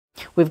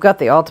We've got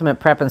the ultimate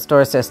prep and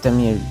store system.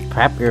 You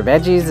prep your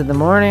veggies in the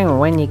morning or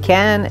when you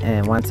can,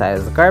 and one side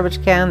is the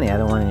garbage can, the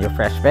other one is your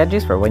fresh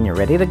veggies for when you're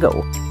ready to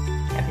go.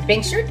 Happy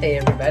Pink Shirt Day,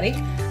 everybody.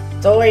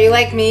 So are you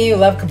like me, you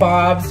love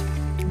kabobs,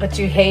 but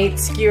you hate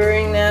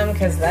skewering them?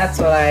 Because that's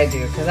what I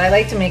do, because I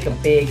like to make a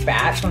big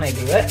batch when I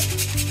do it.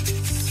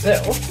 So,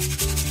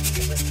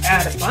 just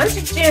add a bunch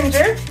of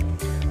ginger,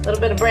 a little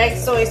bit of Bragg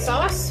soy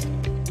sauce.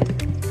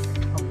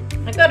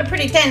 I've got a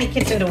pretty tiny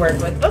kitchen to work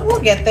with, but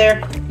we'll get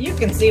there. You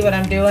can see what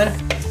I'm doing.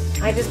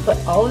 I just put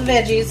all the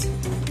veggies.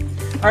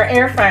 Our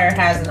air fryer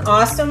has an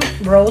awesome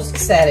roast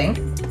setting,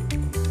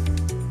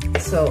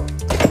 so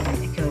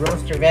you can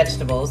roast your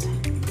vegetables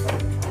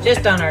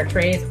just on our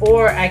trays,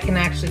 or I can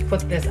actually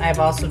put this, I've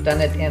also done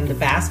it in the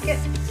basket.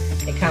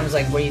 It comes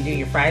like where you do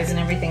your fries and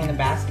everything in the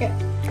basket.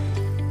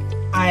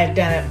 I've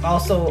done it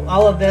also,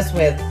 all of this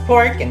with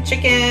pork and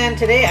chicken.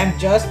 Today I'm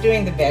just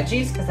doing the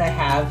veggies because I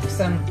have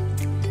some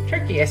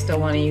turkey I still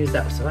want to use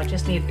up, so I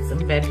just need some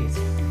veggies.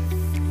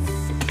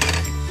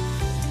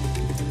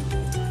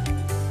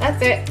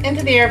 That's it,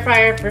 into the air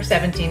fryer for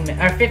 15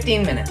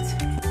 minutes.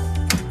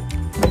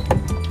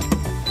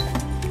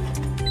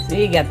 So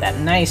you get that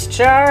nice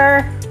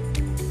char.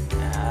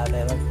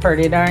 They look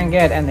pretty darn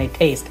good and they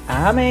taste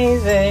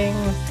amazing.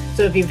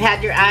 So if you've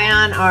had your eye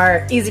on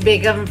our Easy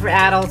Bake Oven for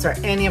Adults or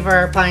any of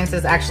our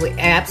appliances, actually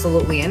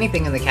absolutely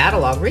anything in the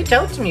catalog, reach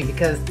out to me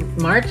because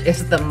March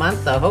is the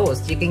month of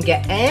host. You can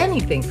get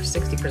anything for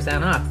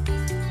 60% off.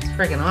 It's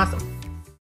freaking awesome.